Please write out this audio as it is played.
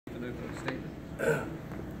an opening statement.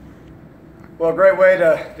 Well, a great way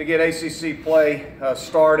to get ACC play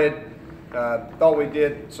started. Thought we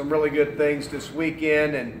did some really good things this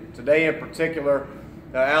weekend, and today in particular.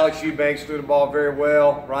 Alex Eubanks threw the ball very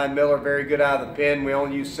well. Ryan Miller very good out of the pen. We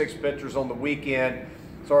only used 6 pitchers on the weekend.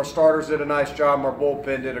 So our starters did a nice job. Our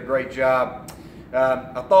bullpen did a great job.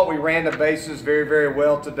 I thought we ran the bases very, very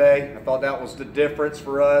well today. I thought that was the difference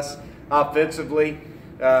for us offensively.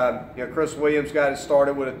 Chris Williams got it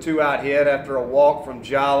started with a 2-out hit after a walk from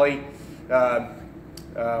Jolly.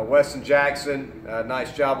 Weston Jackson,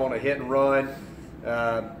 nice job on a hit and run.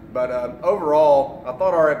 But overall, I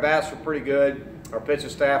thought our at-bats were pretty good. Our pitching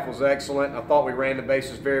staff was excellent. I thought we ran the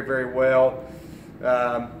bases very, very well,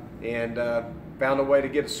 and found a way to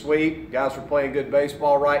get a sweep. Guys are playing good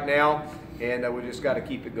baseball right now, and we just got to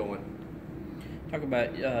keep it going. Talk about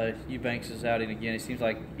Eubanks' outing again. It seems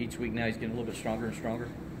like each week now he's getting a little bit stronger and stronger.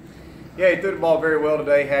 Yeah, he threw the ball very well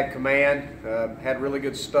today. Had command, had really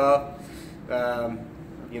good stuff.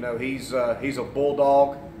 He's a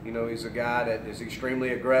bulldog. He's a guy that is extremely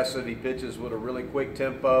aggressive. He pitches with a really quick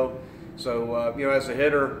tempo. So, as a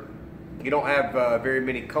hitter, you don't have very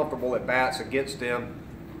many comfortable at-bats against him.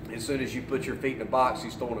 As soon as you put your feet in the box,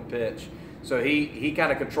 he's throwing a pitch. So he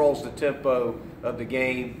kind of controls the tempo of the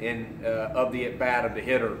game and of the at-bat of the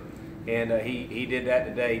hitter. And he did that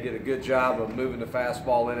today. He did a good job of moving the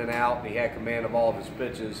fastball in and out. He had command of all of his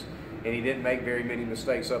pitches, and he didn't make very many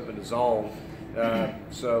mistakes up in the zone.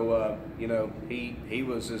 He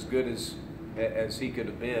was as good as he could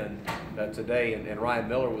have been today, and Ryan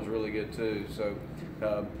Miller was really good too. So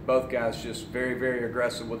both guys just very, very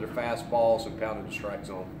aggressive with their fastballs and pounded the strike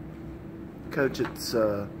zone. Coach, it's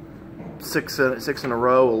six in a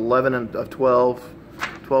row, 11 of 12,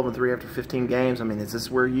 12 and 3 after 15 games. I mean, is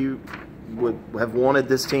this where you would have wanted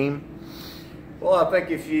this team? Well, I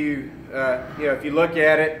think if you look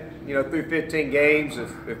at it, through 15 games,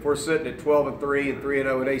 if we're sitting at 12 and 3 and 3 and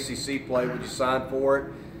 0 in ACC play, would you sign for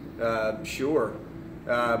it? Sure.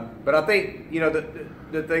 But I think,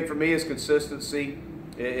 the thing for me is consistency.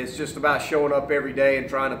 It's just about showing up every day and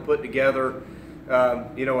trying to put together,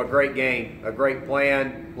 a great game, a great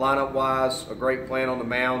plan, lineup-wise, a great plan on the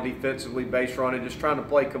mound, defensively, base running, just trying to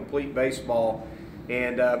play complete baseball.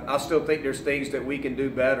 And I still think there's things that we can do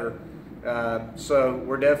better. So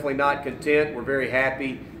we're definitely not content. We're very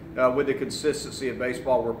happy with the consistency of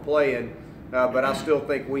baseball we're playing. But I still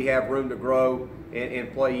think we have room to grow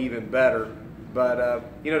and play even better. But,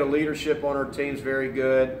 the leadership on our team is very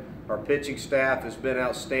good. Our pitching staff has been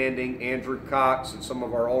outstanding. Andrew Cox and some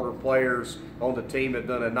of our older players on the team have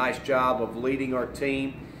done a nice job of leading our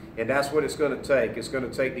team. And that's what it's going to take. It's going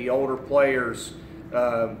to take the older players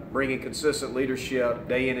bringing consistent leadership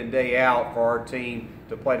day in and day out for our team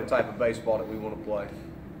to play the type of baseball that we want to play.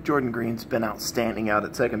 Jordan Green's been outstanding out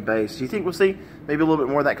at second base. Do you think we'll see maybe a little bit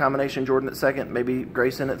more of that combination, Jordan at second, maybe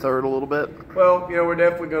Grayson at third a little bit? Well, we're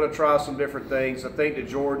definitely going to try some different things. I think that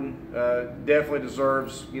Jordan definitely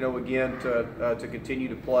deserves, again, to continue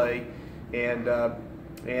to play. And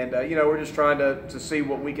we're just trying to see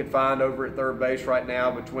what we can find over at third base right now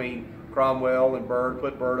between Cromwell and Bird.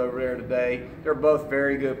 Put Bird over there today. They're both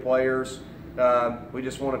very good players. We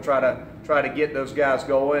just want to try to get those guys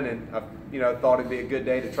going, and I thought it'd be a good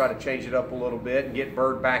day to try to change it up a little bit and get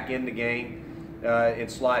Bird back in the game and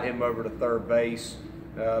slide him over to third base.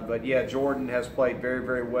 But yeah, Jordan has played very,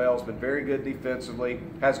 very well. Has been very good defensively.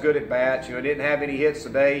 Has good at bats. Didn't have any hits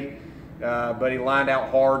today, but he lined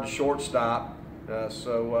out hard to shortstop. He's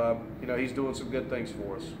doing some good things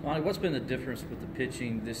for us. Lonnie, what's been the difference with the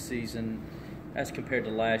pitching this season as compared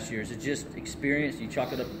to last year? Is it just experience? Do you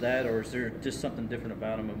chalk it up to that, or is there just something different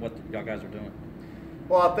about them and what y'all guys are doing?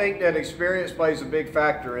 Well, I think that experience plays a big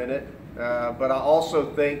factor in it, but I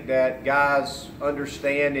also think that guys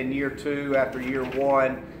understand in year 2 after year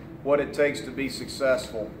 1 what it takes to be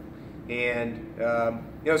successful. And,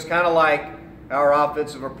 it's kind of like our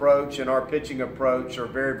offensive approach and our pitching approach are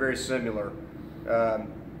very, very similar.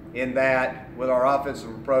 In that, with our offensive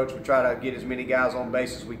approach, we try to get as many guys on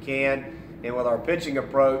base as we can. And with our pitching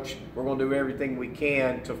approach, we're going to do everything we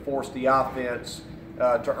can to force the offense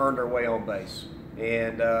to earn their way on base.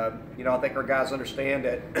 And, I think our guys understand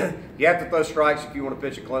that you have to throw strikes if you want to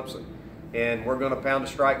pitch at Clemson. And we're going to pound the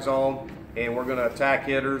strike zone, and we're going to attack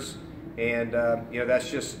hitters. And,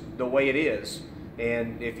 that's just the way it is.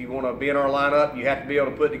 And if you want to be in our lineup, you have to be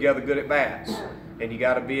able to put together good at-bats. And you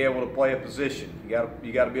got to be able to play a position. You got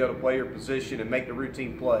to be able to play your position and make the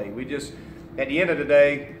routine play. We just, at the end of the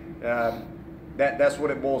day, that's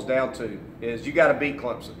what it boils down to, is you got to beat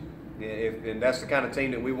Clemson. And that's the kind of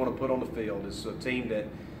team that we want to put on the field. It's a team that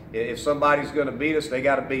If somebody's going to beat us, they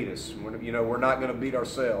got to beat us. We're not going to beat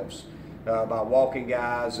ourselves by walking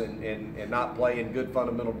guys and not playing good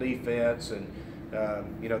fundamental defense and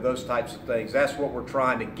those types of things. That's what we're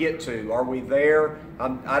trying to get to. Are we there?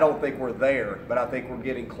 I don't think we're there, but I think we're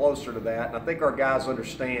getting closer to that. And I think our guys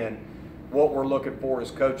understand what we're looking for as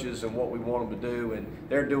coaches and what we want them to do, and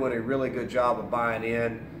they're doing a really good job of buying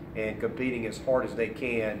in and competing as hard as they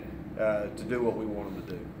can to do what we want them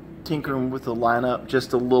to do. Tinkering with the lineup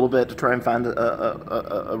just a little bit to try and find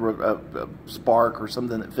a spark or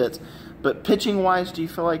something that fits. But pitching-wise, do you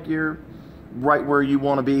feel like you're right where you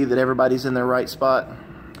want to be, that everybody's in their right spot?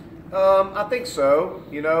 I think so.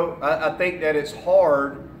 I think that it's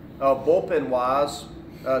hard bullpen-wise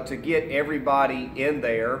to get everybody in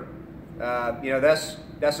there.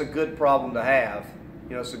 That's a good problem to have.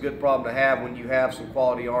 It's a good problem to have when you have some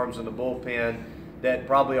quality arms in the bullpen that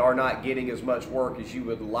probably are not getting as much work as you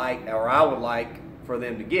would like, or I would like for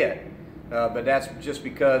them to get. But that's just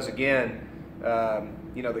because, again,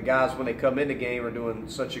 the guys, when they come in the game, are doing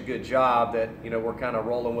such a good job that, we're kind of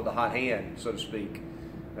rolling with a hot hand, so to speak.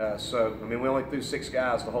 We only threw 6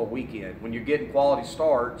 guys the whole weekend. When you're getting quality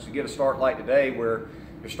starts, you get a start like today where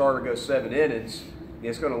your starter goes 7 innings,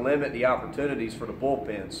 it's going to limit the opportunities for the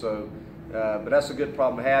bullpen. So, but that's a good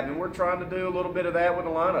problem to have, and we're trying to do a little bit of that with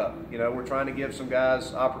the lineup. We're trying to give some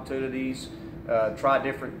guys opportunities, try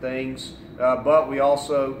different things, but we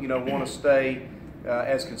also, want to stay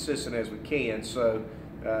as consistent as we can. So,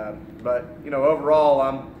 but overall,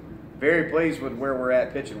 I'm very pleased with where we're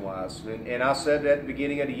at pitching-wise. And I said that at the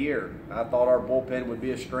beginning of the year. I thought our bullpen would be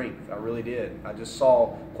a strength. I really did. I just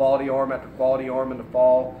saw quality arm after quality arm in the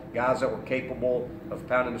fall, guys that were capable of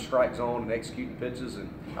pounding the strike zone and executing pitches,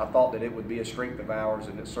 and I thought that it would be a strength of ours,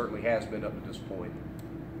 and it certainly has been up to this point.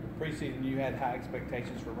 Preseason, you had high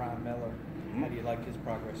expectations for Ryan Miller. Mm-hmm. How do you like his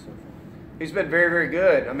progress so far? He's been very, very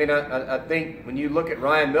good. I think when you look at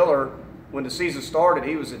Ryan Miller, when the season started,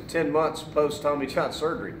 he was at 10 months post Tommy John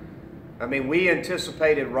surgery. We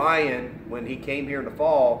anticipated Ryan, when he came here in the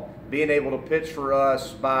fall, being able to pitch for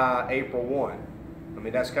us by April 1.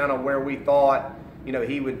 That's kind of where we thought,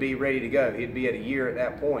 he would be ready to go. He'd be at a year at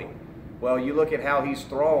that point. Well, you look at how he's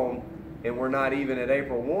thrown, and we're not even at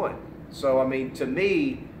April 1. So, to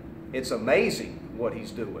me, it's amazing what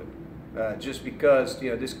he's doing. Just because,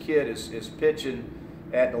 this kid is pitching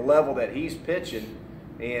at the level that he's pitching,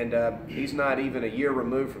 and he's not even a year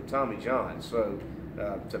removed from Tommy John. So,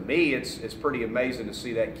 to me, it's pretty amazing to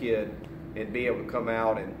see that kid and be able to come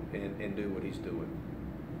out and do what he's doing.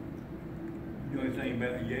 You know anything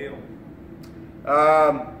about Yale?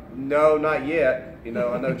 No, not yet. I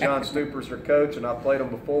know John Stuper's your coach, and I've played him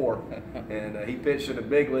before. And he pitched in the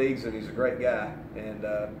big leagues, and he's a great guy. And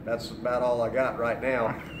that's about all I got right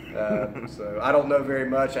now. So I don't know very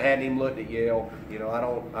much. I hadn't even looked at Yale.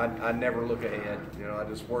 I never look ahead. I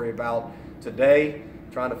just worry about today,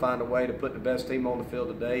 trying to find a way to put the best team on the field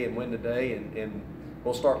today and win today, and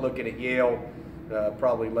we'll start looking at Yale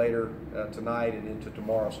probably later tonight and into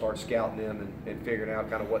tomorrow, start scouting them and figuring out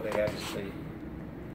kind of what they have to see.